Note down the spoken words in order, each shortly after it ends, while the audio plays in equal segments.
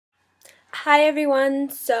Hi everyone.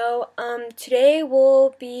 Today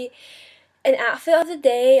will be an outfit of the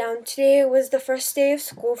day. Today was the first day of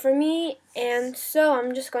school for me, and so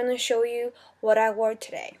I'm just going to show you what I wore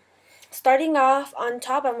today. Starting off, on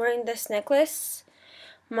top I'm wearing this necklace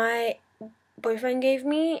my boyfriend gave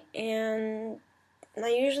me, and I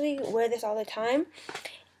usually wear this all the time.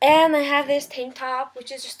 And I have this tank top,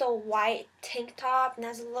 which is just a white tank top, and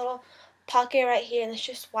has a little pocket right here, and it's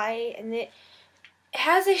just white, and it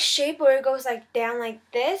has a shape where it goes like down like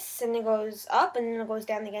this, and it goes up, and then it goes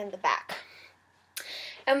down again in the back.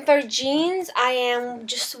 And for jeans, I am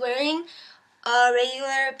just wearing a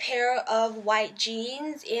regular pair of white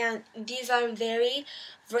jeans, and these are very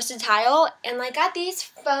versatile. And I got these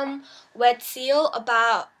from Wet Seal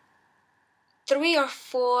about 3 or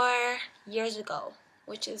 4 years ago,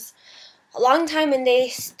 which is a long time, and they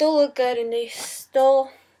still look good, and they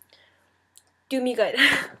still do me good.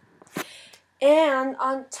 And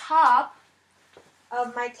on top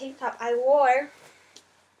of my tank top, I wore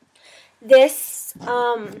this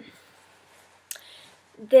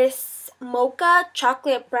this mocha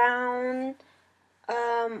chocolate brown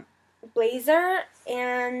blazer,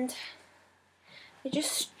 and it's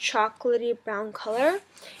just chocolatey brown color,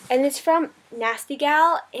 and it's from Nasty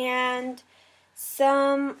Gal, and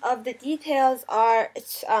some of the details are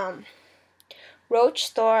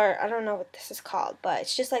roached, or I don't know what this is called, but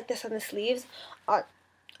it's just like this on the sleeves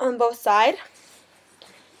on both sides,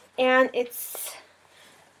 and it's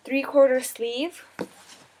 3/4 sleeve,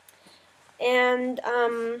 and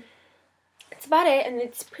it's about it, and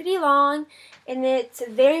it's pretty long, and it's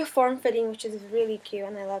very form-fitting, which is really cute,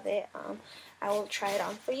 and I love it. I will try it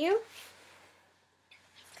on for you.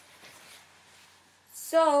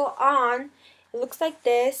 So it looks like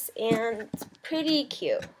this, and it's pretty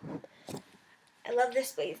cute. I love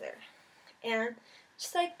this blazer, and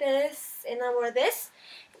just like this, and I wore this,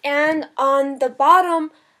 and on the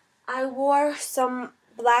bottom I wore some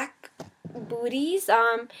black booties.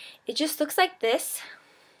 It just looks like this.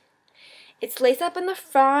 It's laced up in the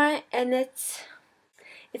front, and it's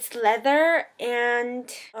leather,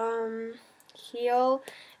 and heel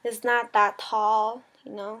is not that tall,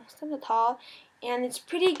 it's not that tall, and it's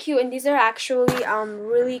pretty cute, and these are actually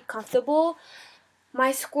really comfortable.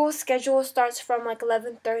 My school schedule starts from like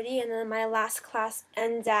 11:30, and then my last class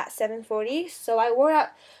ends at 7:40. So I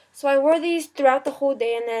wore these throughout the whole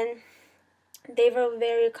day, and then they were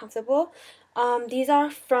very comfortable. These are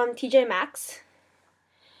from TJ Maxx.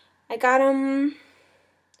 I got them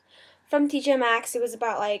from TJ Maxx. It was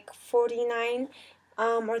about like $49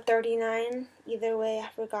 or $39, either way, I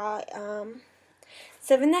forgot.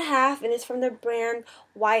 7.5, and it's from the brand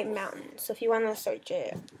White Mountain. So if you want to search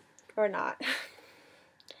it or not.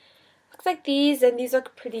 Looks like these, and these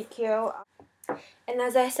look pretty cute. And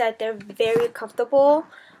as I said, they're very comfortable.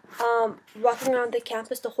 Walking around the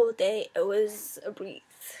campus the whole day, it was a breeze.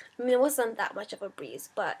 I mean, it wasn't that much of a breeze,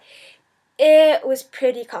 but it was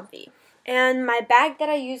pretty comfy. And my bag that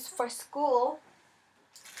I use for school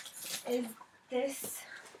is this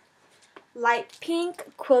light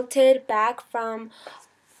pink quilted bag from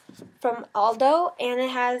Aldo, and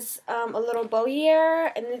it has a little bow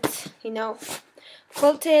here, and it's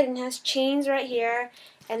quilted, and has chains right here,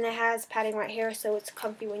 and it has padding right here, so it's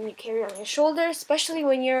comfy when you carry it on your shoulder, especially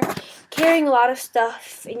when you're carrying a lot of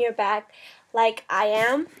stuff in your bag like I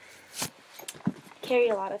am. Carry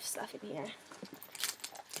a lot of stuff in here.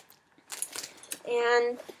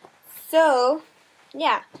 And so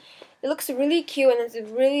yeah, it looks really cute, and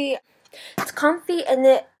it's comfy, and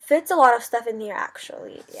it fits a lot of stuff in here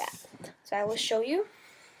actually. Yeah, so I will show you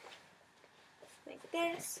like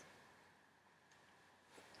this.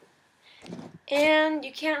 And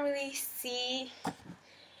you can't really see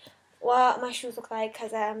what my shoes look like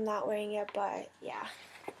because I'm not wearing it, but yeah,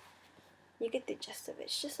 you get the gist of it.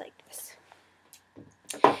 It's just like this.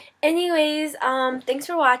 Anyways, thanks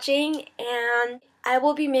for watching, and I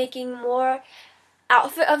will be making more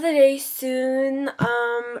outfit of the day soon,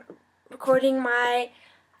 recording my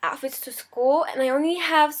outfits to school, and I only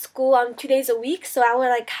have school 2 days a week, so I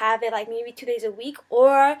would have it maybe 2 days a week,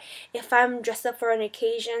 or if I'm dressed up for an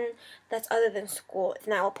occasion that's other than school,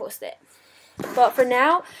 then I will post it. But for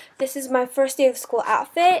now, this is my first day of school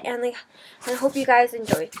outfit, and I hope you guys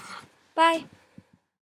enjoy. Bye!